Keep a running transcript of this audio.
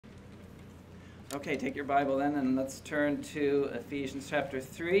Okay, take your Bible then, and let's turn to Ephesians chapter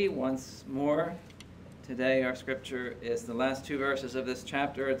 3 once more. Today our scripture is the last two verses of this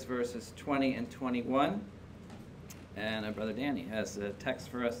chapter. It's verses 20 and 21. And our brother Danny has the text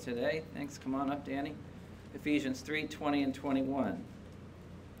for us today. Thanks. Come on up, Danny. Ephesians 3, 20 and 21.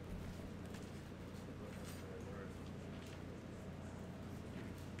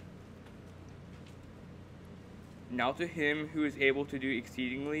 Now to him who is able to do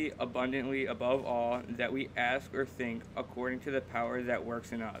exceedingly abundantly above all that we ask or think, according to the power that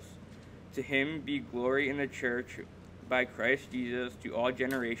works in us. To him be glory in the church by Christ Jesus to all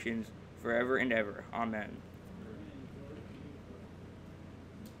generations, forever and ever. Amen.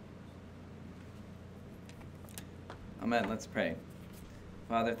 Amen. Let's pray.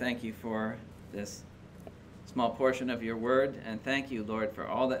 Father, thank you for this small portion of your word, and thank you, Lord, for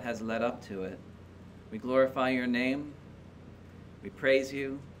all that has led up to it. We glorify your name. We praise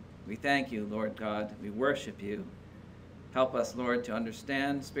you. We thank you, Lord God. We worship you. Help us, Lord, to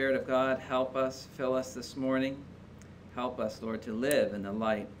understand. Spirit of God, help us, fill us this morning. Help us, Lord, to live in the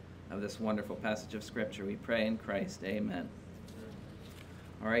light of this wonderful passage of Scripture. We pray in Christ. Amen.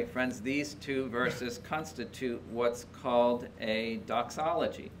 All right, friends, these two verses constitute what's called a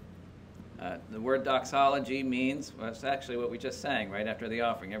doxology. The word doxology means, well, it's actually what we just sang right after the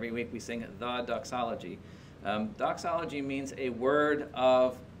offering. Every week we sing the doxology. Doxology means a word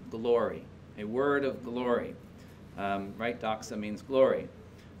of glory, a word of glory. Right? Doxa means glory.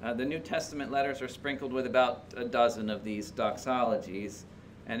 The New Testament letters are sprinkled with about a dozen of these doxologies,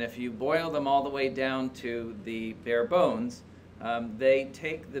 and if you boil them all the way down to the bare bones, they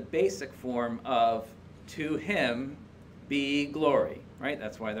take the basic form of to him be glory. Right?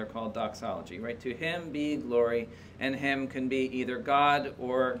 That's why they're called doxology, right? To him be glory, and him can be either God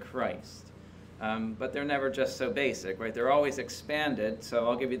or Christ. But they're never just so basic, right? They're always expanded. So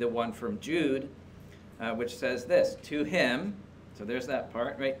I'll give you the one from Jude, which says this: to him, so there's that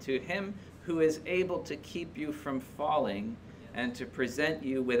part, right? To him who is able to keep you from falling and to present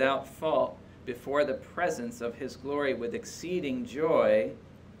you without fault before the presence of his glory with exceeding joy.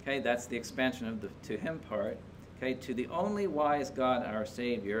 Okay, that's the expansion of the to him part. Okay, to the only wise God, our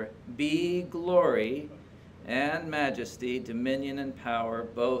Savior, be glory and majesty, dominion and power,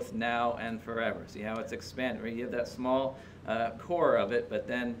 both now and forever. See how it's expanded, right? You have that small core of it, but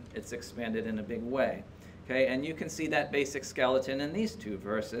then it's expanded in a big way. Okay, and you can see that basic skeleton in these two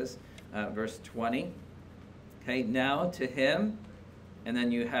verses. Verse 20, okay, now to him, and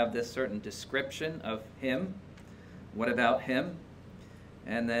then you have this certain description of him. What about him?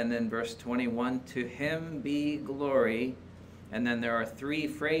 And then in verse 21, to him be glory. And then there are three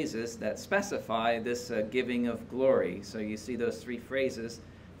phrases that specify this giving of glory. So you see those three phrases.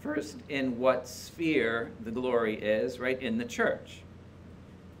 First, in what sphere the glory is, right, in the church.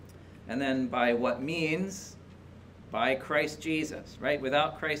 And then by what means? By Christ Jesus, right?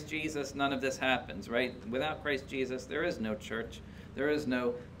 Without Christ Jesus, none of this happens, right? Without Christ Jesus, there is no church. There is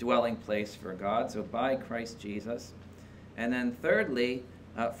no dwelling place for God. So by Christ Jesus. And then thirdly,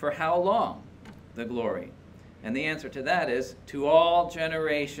 for how long the glory? And the answer to that is to all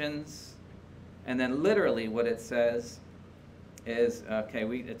generations. And then literally what it says is, okay,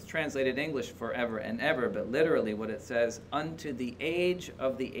 it's translated English forever and ever, but literally what it says, unto the age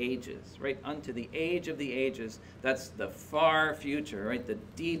of the ages, right? Unto the age of the ages. That's the far future, right? The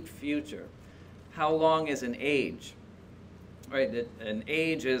deep future. How long is an age? Right, an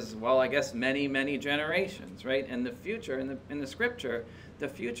age is, well, I guess many, many generations, right? And the future, in the scripture, the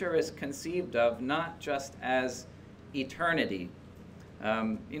future is conceived of not just as eternity.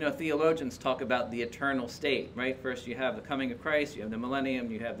 You know, theologians talk about the eternal state, right? First you have the coming of Christ, you have the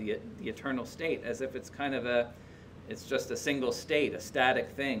millennium, you have the eternal state, as if it's kind of it's just a single state, a static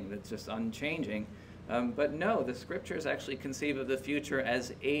thing that's just unchanging. But no, the scriptures actually conceive of the future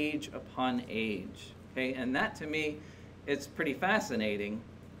as age upon age, okay? And that to me, it's pretty fascinating.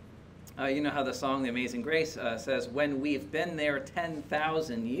 You know how the song The Amazing Grace says, when we've been there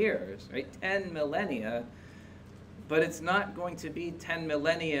 10,000 years, right? 10 millennia, but it's not going to be 10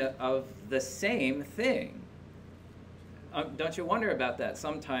 millennia of the same thing. Don't you wonder about that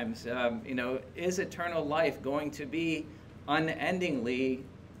sometimes? You know, is eternal life going to be unendingly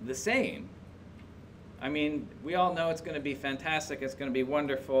the same? I mean, we all know it's going to be fantastic, it's going to be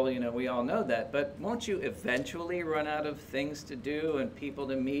wonderful, you know, we all know that, but won't you eventually run out of things to do and people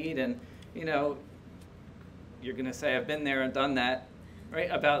to meet, and, you know, you're going to say, I've been there and done that, right?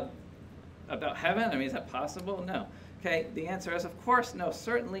 About heaven? I mean, is that possible? No. Okay, the answer is, of course, no,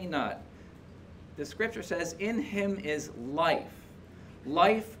 certainly not. The scripture says, in him is life.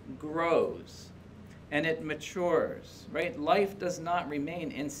 Life grows. and it matures, right? Life does not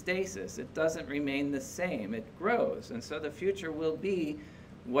remain in stasis. It doesn't remain the same. It grows. And so the future will be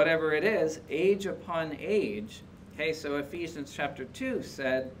whatever it is, age upon age. Okay, so Ephesians chapter 2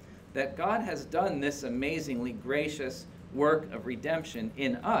 said that God has done this amazingly gracious work of redemption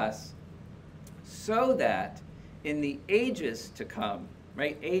in us so that in the ages to come,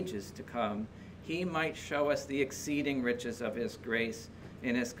 right, ages to come, he might show us the exceeding riches of his grace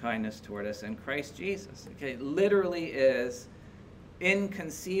in his kindness toward us in Christ Jesus. Okay, it literally is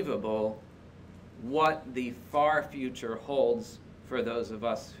inconceivable what the far future holds for those of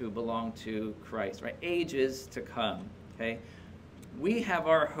us who belong to Christ, right? Ages to come, okay? We have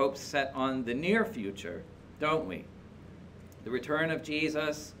our hopes set on the near future, don't we? The return of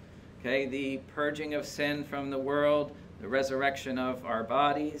Jesus, okay, the purging of sin from the world, the resurrection of our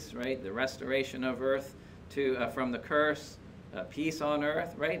bodies, right? The restoration of earth from the curse, peace on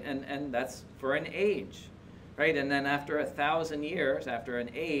earth, right? And that's for an age, right? And then after 1,000 years, after an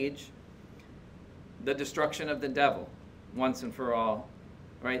age, the destruction of the devil once and for all,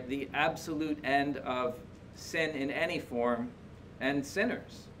 right? The absolute end of sin in any form and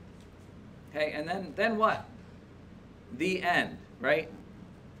sinners. Okay, and then what? The end, right?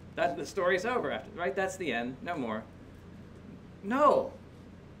 That the story's over after, right? That's the end, no more. No.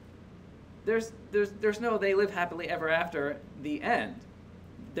 There's no they live happily ever after the end.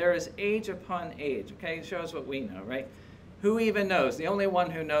 There is age upon age, okay? It shows what we know, right? Who even knows? The only one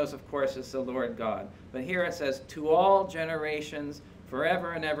who knows, of course, is the Lord God. But here it says, to all generations,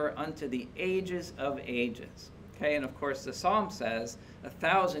 forever and ever, unto the ages of ages. Okay, and of course the Psalm says,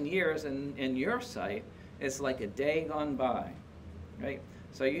 1,000 years in your sight is like a day gone by, right?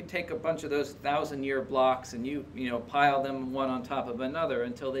 So you take a bunch of those 1,000-year blocks and you pile them one on top of another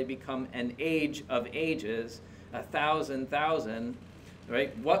until they become an age of ages, 1,000,000,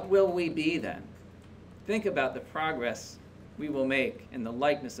 right? What will we be then? Think about the progress we will make in the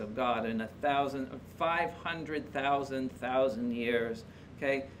likeness of God in 500,000 years,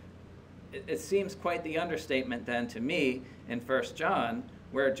 okay? It seems quite the understatement then to me in 1 John,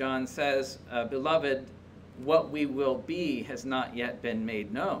 where John says, beloved, what we will be has not yet been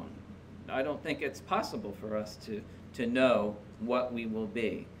made known. I don't think it's possible for us to know what we will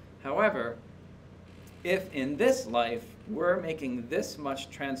be. However, if in this life we're making this much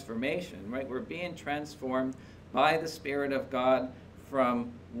transformation, right? We're being transformed by the Spirit of God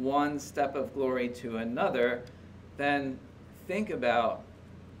from one step of glory to another, then think about,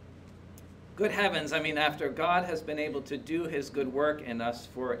 good heavens, I mean, after God has been able to do his good work in us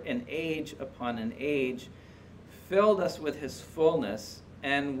for an age upon an age, filled us with his fullness,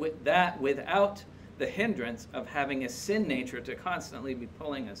 and with that, without the hindrance of having a sin nature to constantly be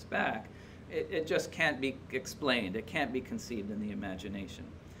pulling us back, it just can't be explained. It can't be conceived in the imagination.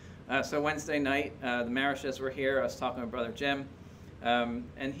 So Wednesday night, the Marishes were here. I was talking with Brother Jim,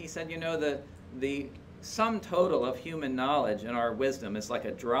 and he said, the sum total of human knowledge and our wisdom is like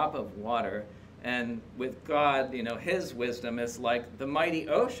a drop of water, and with God, his wisdom is like the mighty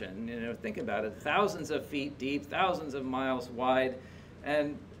ocean. Think about it, thousands of feet deep, thousands of miles wide,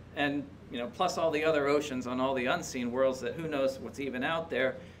 and plus all the other oceans on all the unseen worlds that who knows what's even out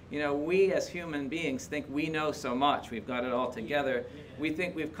there. We as human beings think we know so much. We've got it all together. We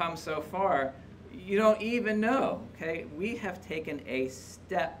think we've come so far. You don't even know, okay? We have taken a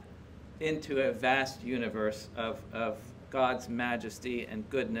step into a vast universe of God's majesty and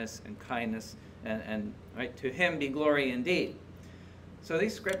goodness and kindness, and right, to him be glory indeed. So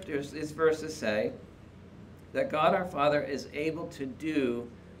these scriptures, these verses say that God our Father is able to do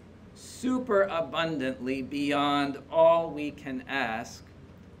super abundantly beyond all we can ask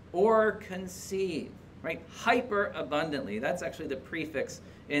or conceive, right? Hyper abundantly. That's actually the prefix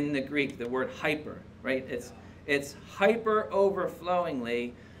in the Greek, the word hyper, right? It's hyper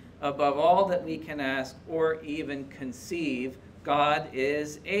overflowingly above all that we can ask or even conceive. God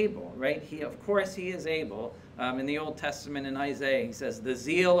is able, right? Of course he is able. In the Old Testament in Isaiah, he says, the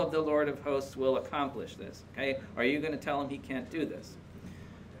zeal of the Lord of hosts will accomplish this, okay? Are you going to tell him he can't do this?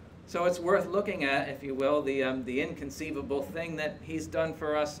 So it's worth looking at, if you will, the inconceivable thing that he's done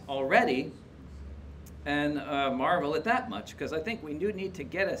for us already, and marvel at that much, because I think we do need to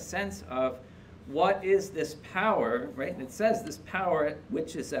get a sense of what is this power, right? And it says this power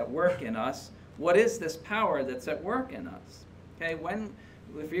which is at work in us. What is this power that's at work in us? Okay,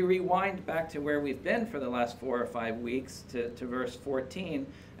 if you rewind back to where we've been for the last 4 or 5 weeks to verse 14,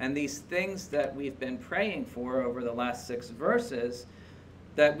 and these things that we've been praying for over the last 6 verses,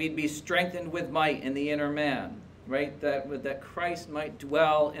 that we'd be strengthened with might in the inner man, right? That Christ might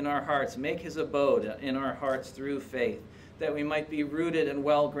dwell in our hearts, make his abode in our hearts through faith, that we might be rooted and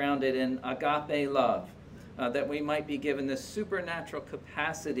well-grounded in agape love, that we might be given this supernatural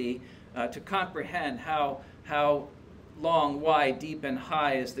capacity to comprehend how long, wide, deep, and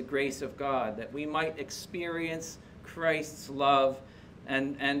high is the grace of God, that we might experience Christ's love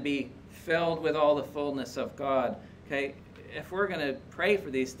and be filled with all the fullness of God. Okay, if we're going to pray for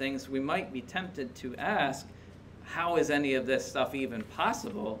these things, we might be tempted to ask, how is any of this stuff even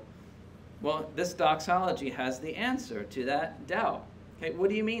possible? Well, this doxology has the answer to that doubt. Okay, what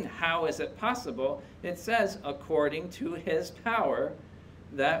do you mean, how is it possible? It says, according to his power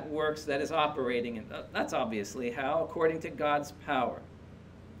that works, that is operating in. That's obviously how, according to God's power.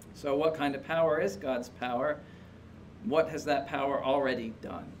 So what kind of power is God's power? What has that power already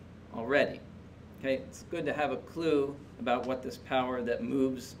done? Already. Okay, it's good to have a clue about what this power that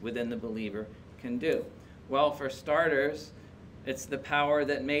moves within the believer can do. Well, for starters, it's the power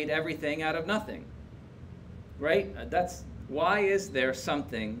that made everything out of nothing. Right? Why is there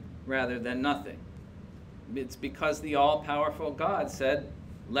something rather than nothing? It's because the all-powerful God said,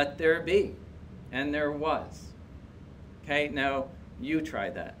 let there be, and there was. Okay, now you try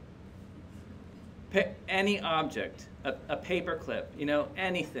that. Pick any object, a paper clip,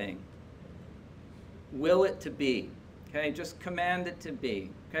 anything. Will it to be. Okay, just command it to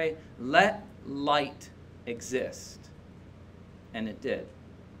be. Okay, let light exist. And it did.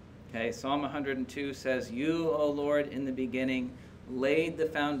 Okay, Psalm 102 says, you, O Lord, in the beginning laid the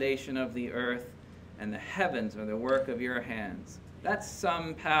foundation of the earth, and the heavens are the work of your hands. That's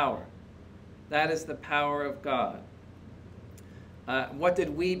some power. That is the power of God. What did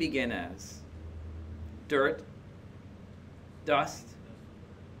we begin as? Dirt, dust,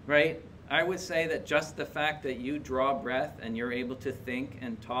 right? I would say that just the fact that you draw breath and you're able to think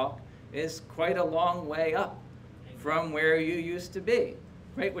and talk is quite a long way up from where you used to be,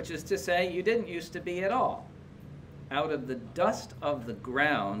 right? Which is to say, you didn't used to be at all. Out of the dust of the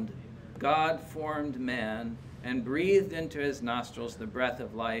ground, God formed man and breathed into his nostrils the breath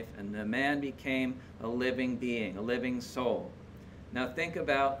of life, and the man became a living being, a living soul. Now think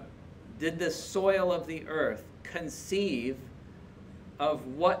about, did the soil of the earth conceive of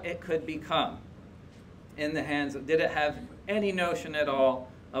what it could become in the hands of, did it have any notion at all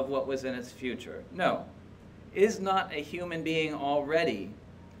of what was in its future? No. Is not a human being already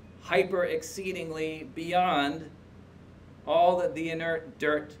hyper exceedingly beyond all that the inert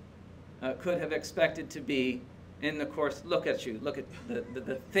dirt could have expected to be in the course? Look at you, look at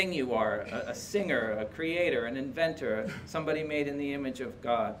the thing you are, a singer, a creator, an inventor, somebody made in the image of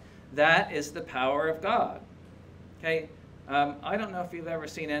God. That is the power of God. Okay, I don't know if you've ever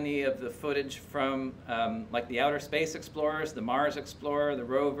seen any of the footage from like the Outer Space Explorers, the Mars Explorer, the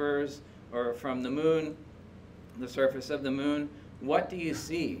rovers, or from the moon, the surface of the moon. What do you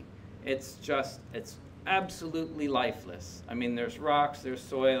see? It's absolutely lifeless. I mean, there's rocks, there's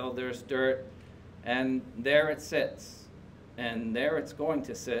soil, there's dirt, and there it sits. And there it's going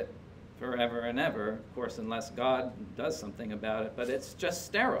to sit forever and ever, of course, unless God does something about it, but it's just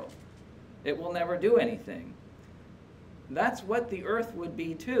sterile. It will never do anything. That's what the earth would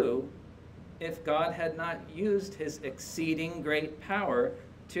be too if God had not used his exceeding great power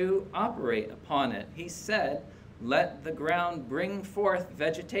to operate upon it. He said, let the ground bring forth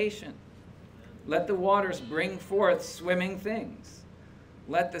vegetation. Let the waters bring forth swimming things.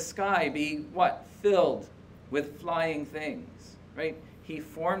 Let the sky be what? Filled with flying things, right? He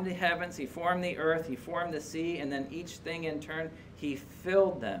formed the heavens, he formed the earth, he formed the sea, and then each thing in turn, he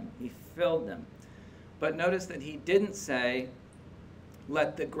filled them. He filled them. But notice that he didn't say,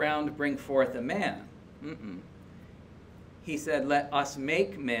 let the ground bring forth a man. He said, let us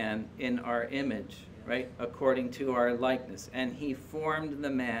make man in our image, right? According to our likeness. And he formed the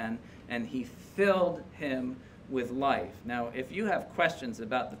man, and he filled him with life. Now, if you have questions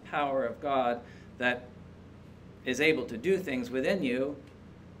about the power of God that is able to do things within you,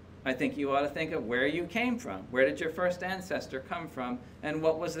 I think you ought to think of where you came from. Where did your first ancestor come from? And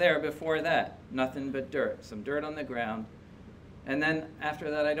what was there before that? Nothing but dirt. Some dirt on the ground. And then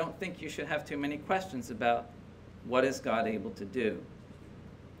after that, I don't think you should have too many questions about what is God able to do.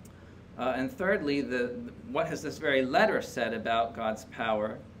 And thirdly, what has this very letter said about God's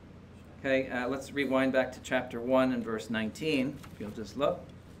power? Okay, let's rewind back to chapter 1 and verse 19, if you'll just look.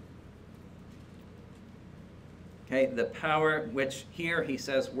 Okay, the power which here he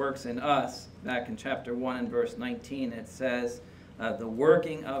says works in us, back in chapter 1 and verse 19, it says, the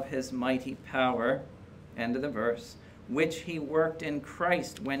working of his mighty power, end of the verse, which he worked in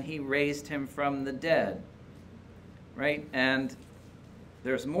Christ when he raised him from the dead. Right? And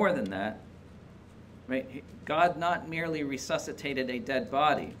there's more than that. Right? God not merely resuscitated a dead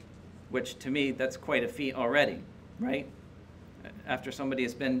body, which to me, that's quite a feat already. Right? after somebody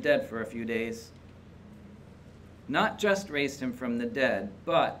has been dead for a few days, not just raised him from the dead,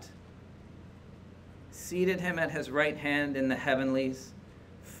 but seated him at his right hand in the heavenlies,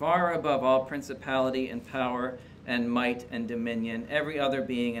 far above all principality and power and might and dominion, every other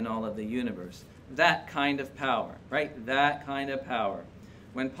being in all of the universe. That kind of power, right? That kind of power.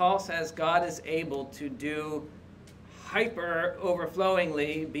 When Paul says God is able to do hyper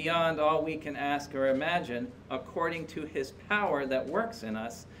overflowingly beyond all we can ask or imagine, according to his power that works in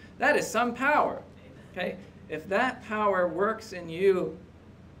us, that is some power. Okay? If that power works in you,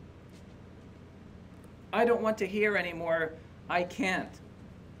 I don't want to hear anymore, I can't.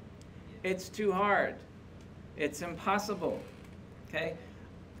 It's too hard. It's impossible. Okay?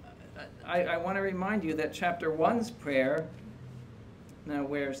 I want to remind you that chapter 1's prayer, now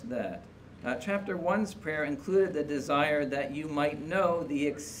where's that? Chapter 1's prayer included the desire that you might know the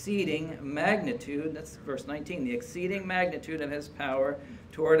exceeding magnitude, that's verse 19, the exceeding magnitude of his power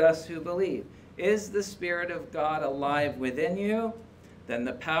toward us who believe. Is the Spirit of God alive within you? Then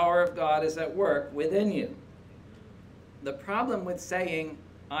the power of God is at work within you. The problem with saying,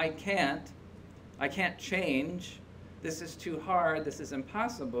 I can't change, this is too hard, this is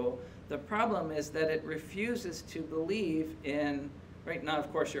impossible, the problem is that it refuses to believe in, right now,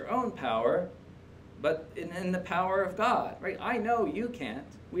 of course, your own power, but in the power of God, right? I know you can't.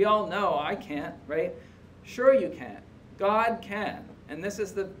 We all know I can't, right? Sure you can. God can. And this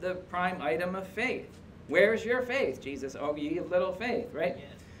is the prime item of faith. Where's your faith, Jesus? Oh, ye of little faith, right? Yes.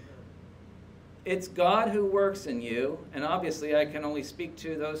 It's God who works in you, and obviously I can only speak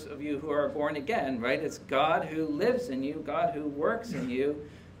to those of you who are born again, right? It's God who lives in you, God who works in you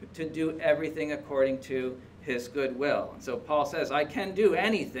to do everything according to his good will. And so Paul says, I can do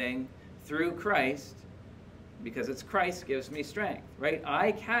anything through Christ, because it's Christ gives me strength, right?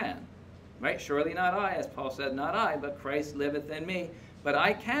 I can, right? Surely not I, as Paul said, not I, but Christ liveth in me. But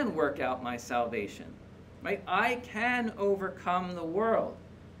I can work out my salvation, right? I can overcome the world.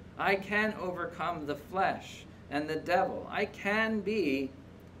 I can overcome the flesh and the devil. I can be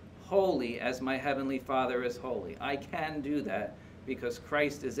holy as my heavenly Father is holy. I can do that because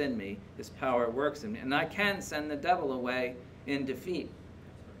Christ is in me. His power works in me. And I can send the devil away in defeat.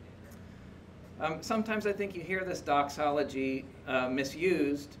 Sometimes I think you hear this doxology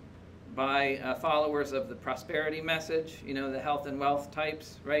misused by followers of the prosperity message, you know, the health and wealth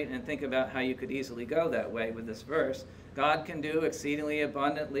types, right? And think about how you could easily go that way with this verse. God can do exceedingly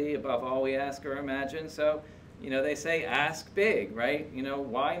abundantly above all we ask or imagine. So, you know, they say ask big, right? You know,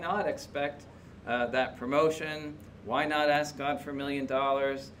 why not expect that promotion? Why not ask God for $1 million?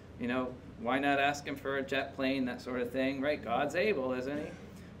 You know, why not ask him for a jet plane, that sort of thing, right? God's able, isn't he?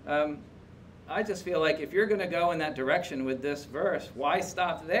 I just feel like if you're going to go in that direction with this verse, why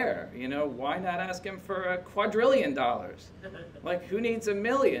stop there? You know, why not ask him for $2 quadrillion? Like, who needs $1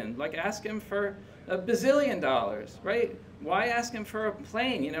 million? Like, ask him for $1 bazillion, right? Why ask him for a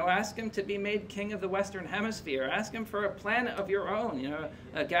plane? You know, ask him to be made king of the Western Hemisphere. Ask him for a planet of your own, you know,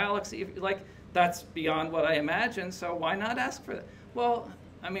 a galaxy. Like, that's beyond what I imagine, so why not ask for that? Well,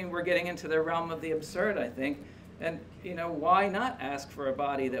 I mean, we're getting into the realm of the absurd, I think. And, you know, why not ask for a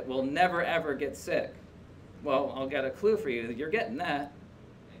body that will never, ever get sick? Well, I'll get a clue for you. You're getting that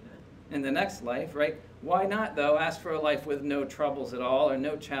in the next life, right? Why not, though, ask for a life with no troubles at all or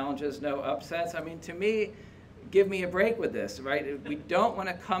no challenges, no upsets? I mean, to me, give me a break with this, right? We don't want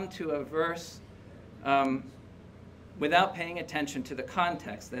to come to a verse without paying attention to the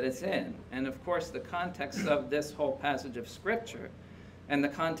context that it's in. And, of course, the context of this whole passage of Scripture and the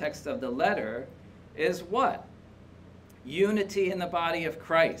context of the letter is what? Unity in the body of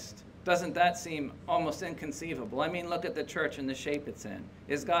Christ. Doesn't that seem almost inconceivable? I mean, look at the church and the shape it's in.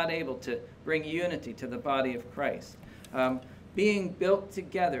 Is God able to bring unity to the body of Christ? Being built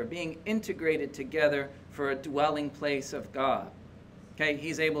together, being integrated together for a dwelling place of God. Okay,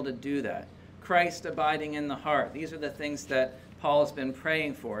 he's able to do that. Christ abiding in the heart. These are the things that Paul has been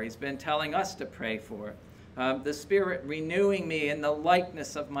praying for. He's been telling us to pray for. The Spirit renewing me in the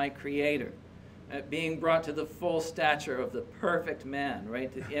likeness of my Creator. Being brought to the full stature of the perfect man, right?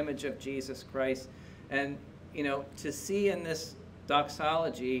 The image of Jesus Christ. And, you know, to see in this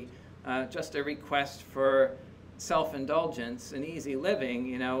doxology just a request for self-indulgence and easy living,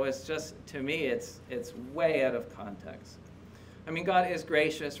 you know, it's just, to me, it's way out of context. I mean, God is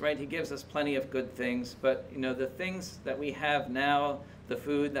gracious, right? He gives us plenty of good things, but, you know, the things that we have now, the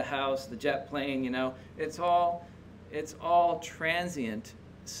food, the house, the jet plane, you know, it's all transient,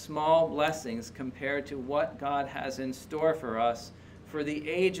 small blessings compared to what God has in store for us for the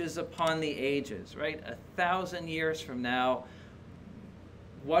ages upon the ages, right? 1,000 years from now,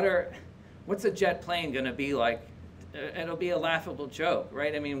 what's a jet plane going to be like it'll be a laughable joke,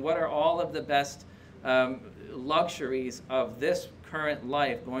 right? I mean, what are all of the best luxuries of this current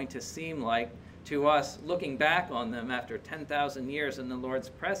life going to seem like to us looking back on them after 10,000 years in the Lord's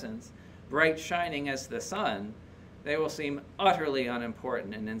presence, bright shining as the sun? They will seem utterly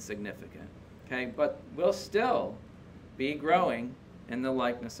unimportant and insignificant, okay? But we'll still be growing in the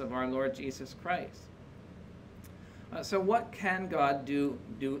likeness of our Lord Jesus Christ. So what can God do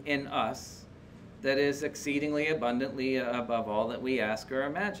in us that is exceedingly abundantly above all that we ask or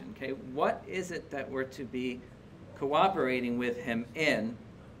imagine? Okay, what is it that we're to be cooperating with him in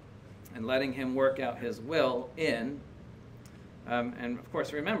and letting him work out his will in? And of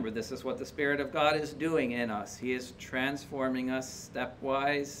course, remember, this is what the Spirit of God is doing in us. He is transforming us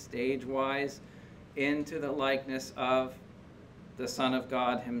stepwise, stage-wise, into the likeness of the Son of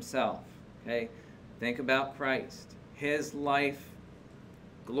God himself. Okay, think about Christ. His life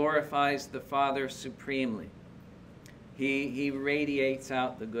glorifies the Father supremely. He radiates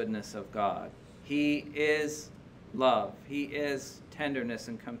out the goodness of God. He is love. He is tenderness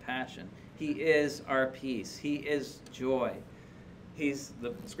and compassion. He is our peace. He is joy.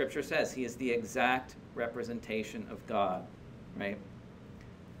 The scripture says he is the exact representation of God, right?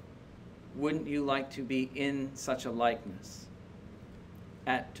 Wouldn't you like to be in such a likeness?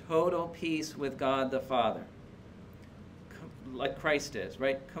 At total peace with God the Father, like Christ is,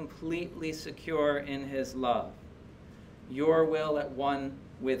 right? Completely secure in his love. Your will at one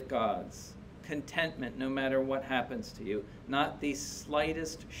with God's. Contentment no matter what happens to you. Not the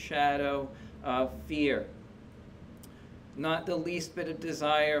slightest shadow of fear. Not the least bit of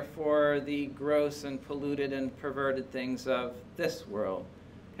desire for the gross and polluted and perverted things of this world.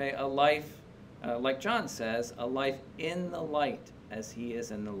 Okay, a life, like John says, a life in the light as he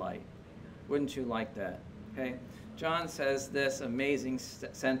is in the light. Wouldn't you like that? Okay, John says this amazing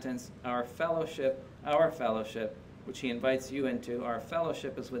sentence, our fellowship, which he invites you into, our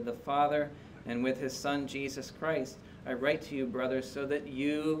fellowship is with the Father and with his Son, Jesus Christ. I write to you, brothers, so that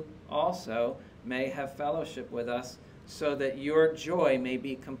you also may have fellowship with us, so that your joy may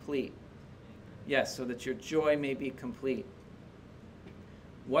be complete. Yes, so that your joy may be complete.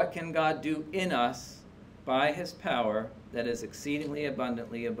 What can God do in us by his power that is exceedingly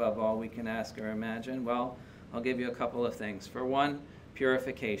abundantly above all we can ask or imagine? Well, I'll give you a couple of things. For one,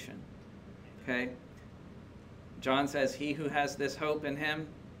 purification. Okay? John says he who has this hope in him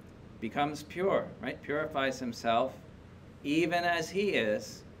becomes pure, right? Purifies himself even as he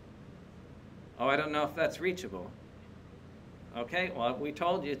is. Oh, I don't know if that's reachable. Okay, well, we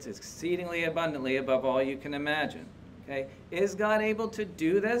told you it's exceedingly abundantly above all you can imagine. Okay, is God able to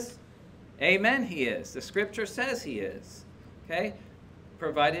do this? Amen, he is. The scripture says he is. Okay,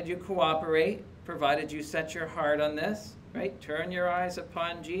 provided you cooperate, provided you set your heart on this, right? Turn your eyes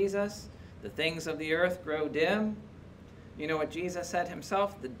upon Jesus. The things of the earth grow dim. You know what Jesus said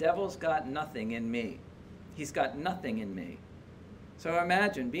himself? The devil's got nothing in me. He's got nothing in me. So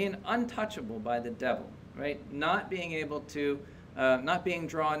imagine being untouchable by the devil, right? Not being able to, not being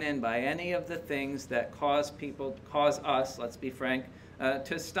drawn in by any of the things that cause us, let's be frank,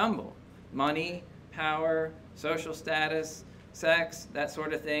 to stumble. Money, power, social status, sex, that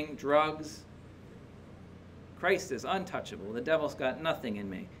sort of thing, drugs. Christ is untouchable. The devil's got nothing in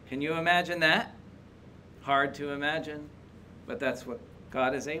me. Can you imagine that? Hard to imagine, but that's what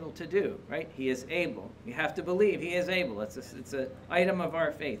God is able to do, right? He is able. You have to believe he is able. It's an item of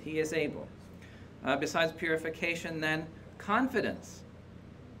our faith. He is able. Besides purification, then, confidence,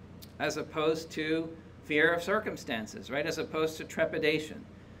 as opposed to fear of circumstances, right? As opposed to trepidation.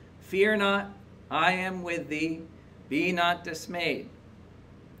 Fear not, I am with thee. Be not dismayed.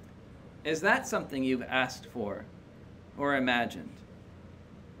 Is that something you've asked for or imagined?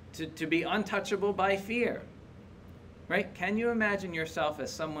 To be untouchable by fear, right? Can you imagine yourself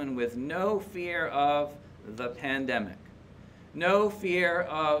as someone with no fear of the pandemic, no fear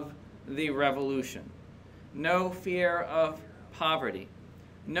of the revolution, no fear of poverty,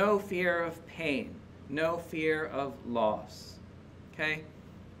 no fear of pain, no fear of loss? Okay?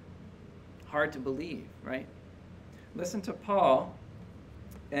 Hard to believe, right? Listen to Paul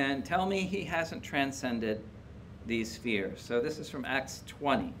and tell me he hasn't transcended these fears. So this is from Acts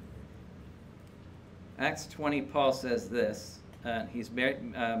 20. Acts 20, Paul says this. He's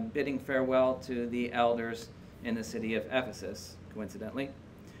bidding farewell to the elders in the city of Ephesus, coincidentally.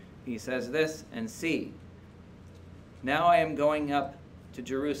 He says this, and see, now I am going up to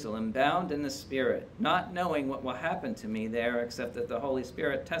Jerusalem, bound in the Spirit, not knowing what will happen to me there, except that the Holy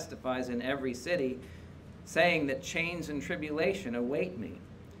Spirit testifies in every city, saying that chains and tribulation await me.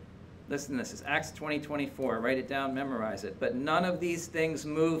 Listen to this. It's Acts 20:24. Write it down, memorize it. But none of these things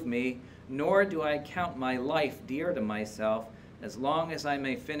move me, nor do I count my life dear to myself, as long as I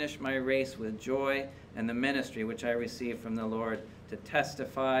may finish my race with joy and the ministry which I received from the Lord to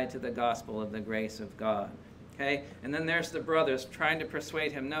testify to the gospel of the grace of God. Okay? And then there's the brothers trying to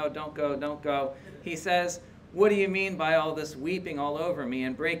persuade him, no, don't go, don't go. He says, what do you mean by all this weeping all over me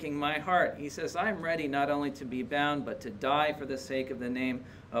and breaking my heart? He says, I'm ready not only to be bound, but to die for the sake of the name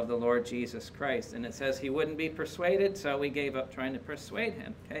of the Lord Jesus Christ. And it says he wouldn't be persuaded, so he gave up trying to persuade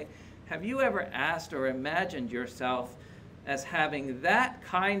him. Okay? Have you ever asked or imagined yourself as having that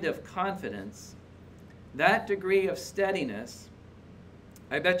kind of confidence, that degree of steadiness?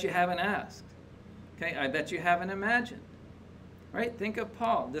 I bet you haven't asked. Okay? I bet you haven't imagined. Right? Think of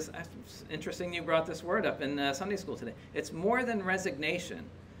Paul. It's interesting you brought this word up in Sunday school today. It's more than resignation.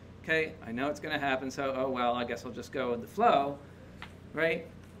 Okay? I know it's going to happen, so, oh, well, I guess I'll just go with the flow. Right?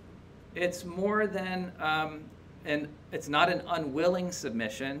 It's more than, and it's not an unwilling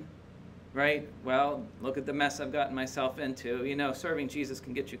submission. Right? Well, look at the mess I've gotten myself into. You know, serving Jesus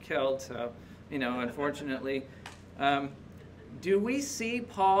can get you killed, so, you know, unfortunately. Do we see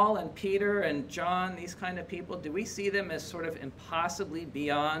Paul and Peter and John, these kind of people, do we see them as sort of impossibly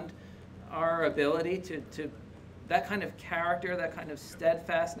beyond our ability to that kind of character, that kind of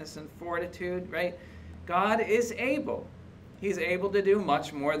steadfastness and fortitude, right? God is able. He's able to do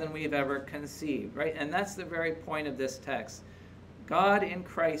much more than we've ever conceived, right? And that's the very point of this text. God in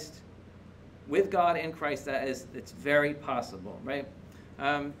Christ, with God in Christ, it's very possible, right?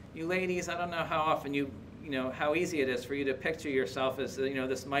 You ladies, I don't know how often you know, how easy it is for you to picture yourself as, you know,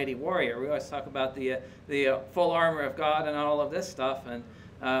 this mighty warrior. We always talk about the full armor of God and all of this stuff.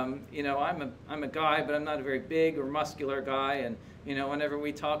 And, you know, I'm a guy, but I'm not a very big or muscular guy. And, you know, whenever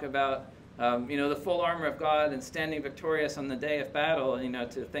we talk about, you know, the full armor of God and standing victorious on the day of battle, you know,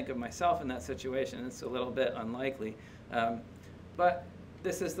 to think of myself in that situation, it's a little bit unlikely. But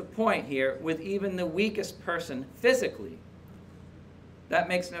this is the point here. With even the weakest person physically, that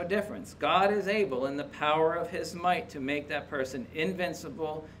makes no difference. God is able in the power of his might to make that person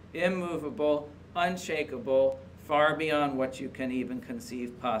invincible, immovable, unshakable, far beyond what you can even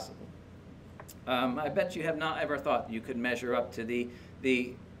conceive possible. I bet you have not ever thought you could measure up to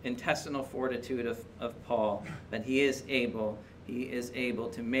the intestinal fortitude of Paul, but he is able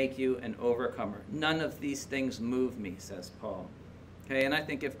to make you an overcomer. None of these things move me, says Paul. Okay, and I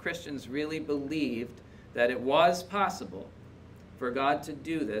think if Christians really believed that it was possible for God to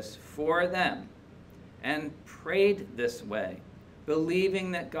do this for them and prayed this way, believing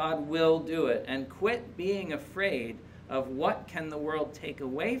that God will do it, and quit being afraid of what can the world take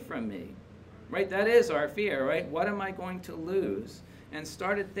away from me, right? That is our fear, right? What am I going to lose? And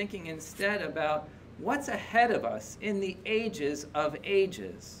started thinking instead about what's ahead of us in the ages of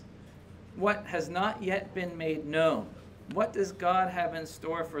ages. What has not yet been made known? What does God have in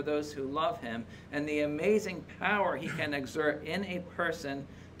store for those who love him, and the amazing power he can exert in a person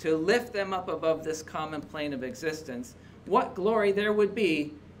to lift them up above this common plane of existence? What glory there would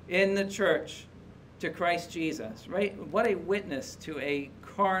be in the church to Christ Jesus, right? What a witness to a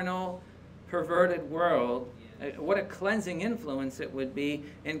carnal, perverted world. What a cleansing influence it would be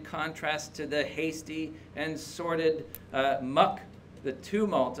in contrast to the hasty and sordid muck, the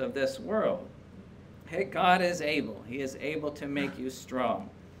tumult of this world. Hey, God is able. He is able to make you strong.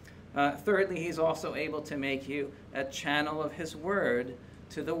 Thirdly, he's also able to make you a channel of his word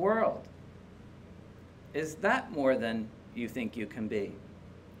to the world. Is that more than you think you can be?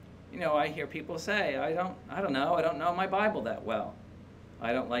 You know, I hear people say, I don't know my Bible that well.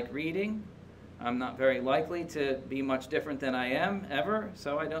 I don't like reading. I'm not very likely to be much different than I am ever,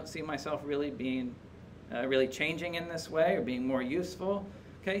 so I don't see myself really being, really changing in this way or being more useful.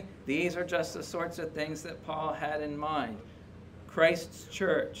 Okay, these are just the sorts of things that Paul had in mind. Christ's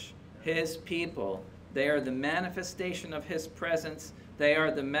church, his people, they are the manifestation of his presence. They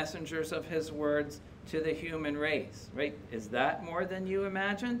are the messengers of his words to the human race, right? Is that more than you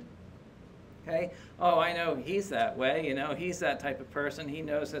imagined? Okay, oh, I know he's that way, you know, he's that type of person. He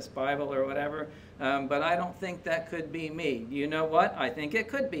knows this Bible or whatever, but I don't think that could be me. You know what? I think it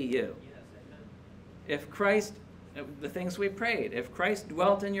could be you. If Christ, the things we prayed, if Christ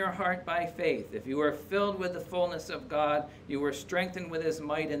dwelt in your heart by faith, if you were filled with the fullness of God, you were strengthened with his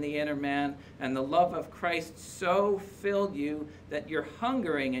might in the inner man, and the love of Christ so filled you that you're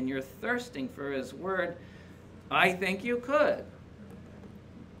hungering and you're thirsting for his word, I think you could.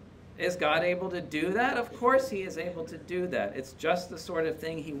 Is God able to do that? Of course he is able to do that. It's just the sort of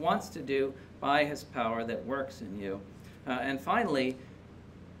thing he wants to do by his power that works in you. And finally,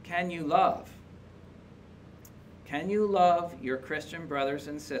 can you love? Can you love your Christian brothers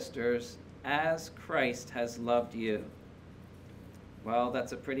and sisters as Christ has loved you? Well,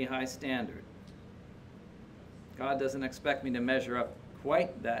 that's a pretty high standard. God doesn't expect me to measure up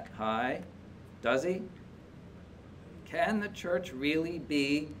quite that high, does he? Can the church really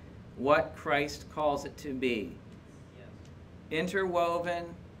be what Christ calls it to be? Yes. Interwoven,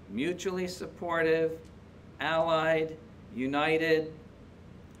 mutually supportive, allied, united.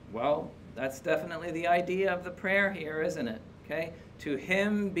 Well, that's definitely the idea of the prayer here, isn't it? Okay? To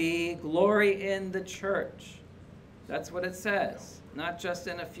him be glory in the church. That's what it says. Not just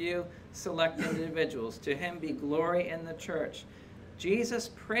in a few select individuals. To him be glory in the church. Jesus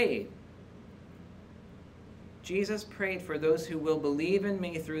prayed. Jesus prayed for those who will believe in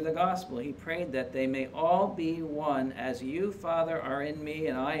me through the gospel. He prayed that they may all be one, as you, Father, are in me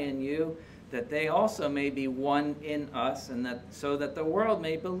and I in you, that they also may be one in us, and that so that the world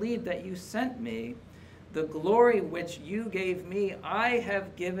may believe that you sent me. The glory which you gave me, I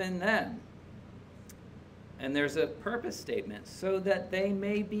have given them. And there's a purpose statement, so that they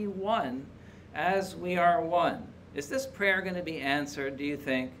may be one as we are one. Is this prayer going to be answered, do you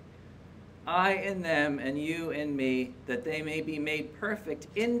think? I in them and you in me, that they may be made perfect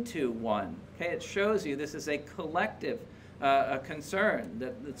into one. Okay, it shows you this is a collective a concern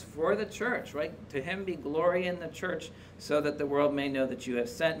that's for the church, right? To him be glory in the church, so that the world may know that you have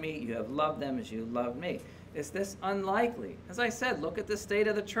sent me, you have loved them as you loved me. Is this unlikely? As I said, look at the state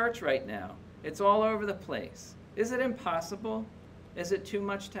of the church right now. It's all over the place. Is it impossible? Is it too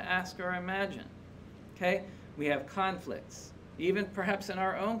much to ask or imagine? Okay, we have conflicts, even perhaps in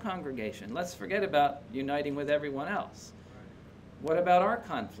our own congregation. Let's forget about uniting with everyone else. What about our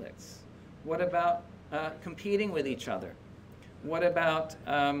conflicts? What about competing with each other? What about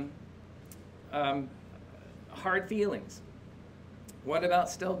hard feelings? What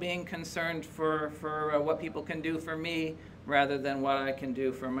about still being concerned for what people can do for me rather than what I can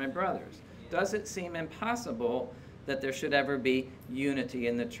do for my brothers? Does it seem impossible that there should ever be unity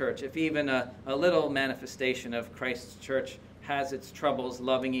in the church? If even a little manifestation of Christ's church has its troubles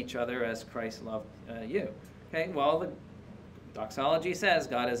loving each other as Christ loved you. Okay, well, the doxology says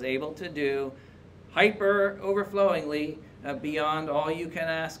God is able to do hyper overflowingly beyond all you can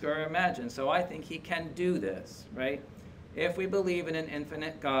ask or imagine. So I think he can do this, right? If we believe in an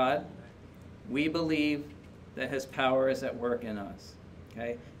infinite God, we believe that his power is at work in us.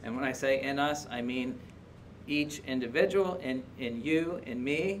 Okay? And when I say in us, I mean each individual, in you, in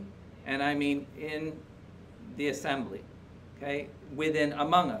me, and I mean in the assembly. Okay? Within,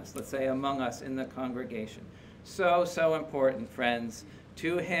 among us, let's say among us in the congregation. So important, friends.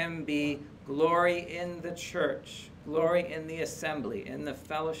 To him be glory in the church, glory in the assembly, in the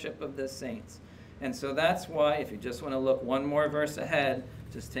fellowship of the saints. And so that's why, if you just want to look one more verse ahead,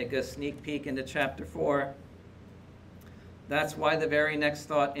 just take a sneak peek into chapter 4. That's why the very next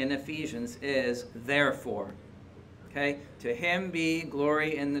thought in Ephesians is, therefore. Okay? To him be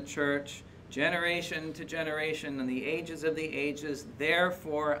glory in the church, generation to generation, and the ages of the ages.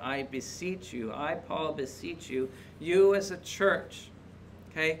 Therefore I beseech you, I, Paul, beseech you, you as a church,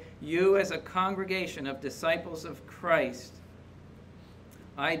 okay? You as a congregation of disciples of Christ,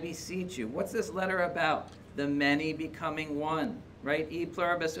 I beseech you. What's this letter about? The many becoming one, right? E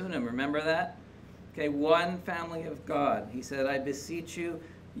pluribus unum, remember that? Okay, one family of God. He said, I beseech you,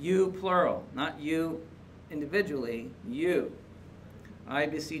 you plural, not you individually, you. I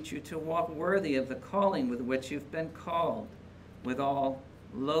beseech you to walk worthy of the calling with which you've been called, with all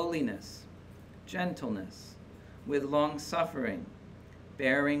lowliness, gentleness, with long-suffering,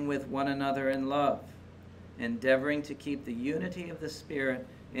 bearing with one another in love, endeavoring to keep the unity of the Spirit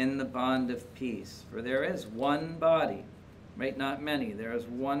in the bond of peace. For there is one body, right? Not many. There is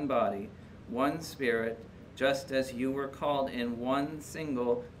one body, one Spirit, just as you were called in one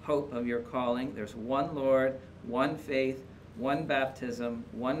single hope of your calling. There's one Lord, one faith, one baptism,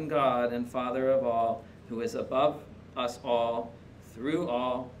 one God and Father of all, who is above us all, through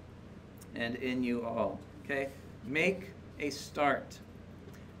all, and in you all. Okay? Make a start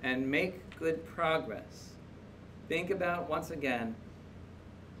and make good progress. Think about, once again,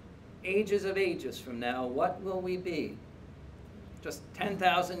 ages of ages from now, what will we be? Just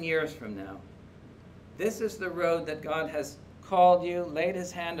 10,000 years from now. This is the road that God has called you, laid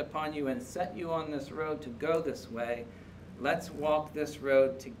his hand upon you, and set you on this road to go this way. Let's walk this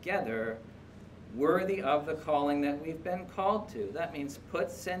road together, worthy of the calling that we've been called to. That means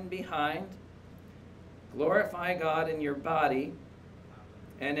put sin behind, glorify God in your body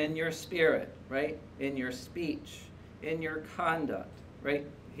and in your spirit, right? In your speech, in your conduct, right?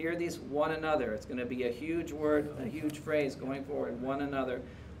 Hear these one another. It's going to be a huge word, a huge phrase going forward, one another.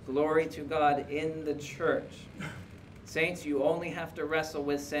 Glory to God in the church. Saints, you only have to wrestle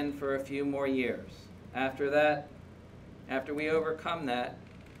with sin for a few more years. After that, after we overcome that,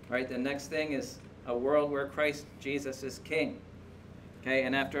 right, the next thing is a world where Christ Jesus is king. Okay,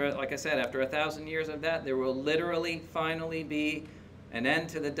 and after, like I said, after 1,000 years of that, there will literally finally be an end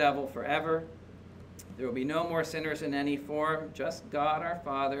to the devil forever. There will be no more sinners in any form, just God our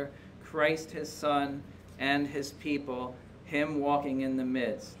Father, Christ his Son, and his people, him walking in the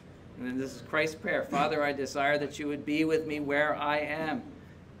midst. And then this is Christ's prayer. Father, I desire that you would be with me where I am,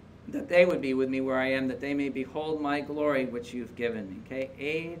 that they would be with me where I am, that they may behold my glory which you've given me. Okay,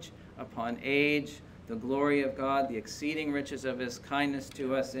 age upon age, the glory of God, the exceeding riches of his kindness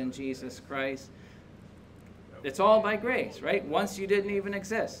to us in Jesus Christ. It's all by grace, right? Once you didn't even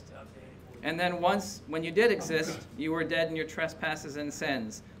exist. And then once, when you did exist, you were dead in your trespasses and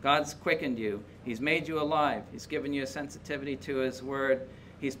sins. God's quickened you. He's made you alive. He's given you a sensitivity to his word.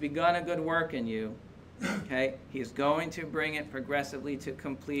 He's begun a good work in you. Okay? He's going to bring it progressively to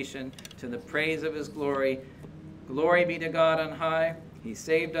completion, to the praise of his glory. Glory be to God on high. He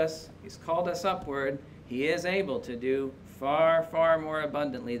saved us. He's called us upward. He is able to do far, far more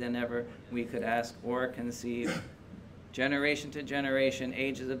abundantly than ever we could ask or conceive. Generation to generation,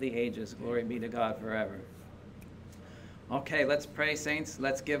 ages of the ages, glory be to God forever. Okay, let's pray, saints.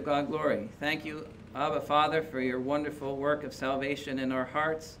 Let's give God glory. Thank you, Abba, Father, for your wonderful work of salvation in our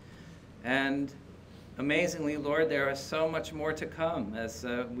hearts. And amazingly, Lord, there is so much more to come. As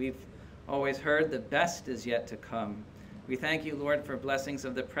we've always heard, the best is yet to come. We thank you, Lord, for blessings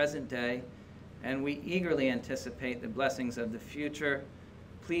of the present day, and we eagerly anticipate the blessings of the future.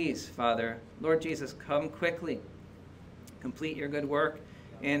 Please, Father, Lord Jesus, come quickly. Complete your good work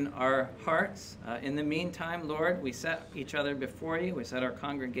in our hearts. In the meantime, Lord, we set each other before you. We set our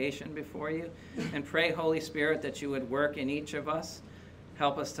congregation before you and pray, Holy Spirit, that you would work in each of us.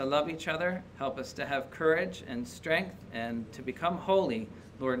 Help us to love each other. Help us to have courage and strength and to become holy,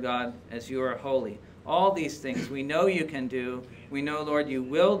 Lord God, as you are holy. All these things we know you can do. We know, Lord, you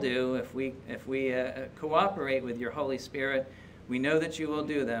will do if we cooperate with your Holy Spirit. We know that you will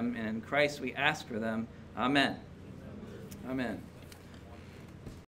do them, and in Christ we ask for them. Amen. Amen.